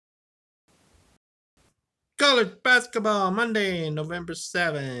College basketball, Monday, November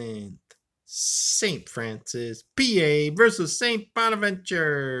 7th. St. Francis, PA versus St.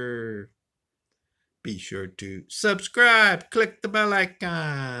 Bonaventure. Be sure to subscribe, click the bell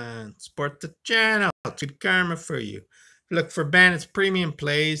icon, support the channel. It's good karma for you. Look for Bandit's Premium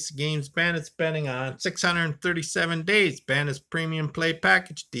Plays, games Bandit's betting on, 637 days, Bandit's Premium Play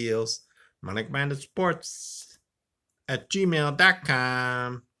Package deals, MonicBanditSports at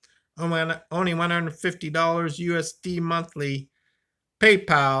gmail.com. Only $150 USD monthly.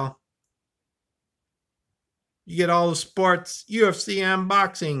 PayPal. You get all the sports, UFC and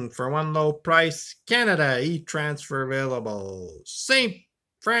boxing for one low price. Canada, e-transfer available. St.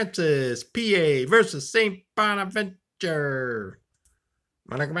 Francis, PA versus St. Bonaventure.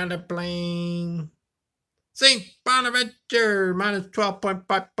 Monica playing St. Bonaventure minus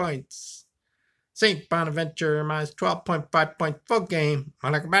 12.5 points. St. Bonaventure minus 12.5 point full game.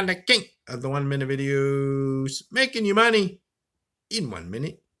 Monica king of the 1 minute videos. Making you money in 1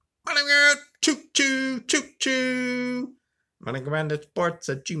 minute. Choo choo choo choo. MonicBanditSports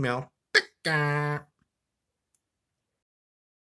at gmail.com.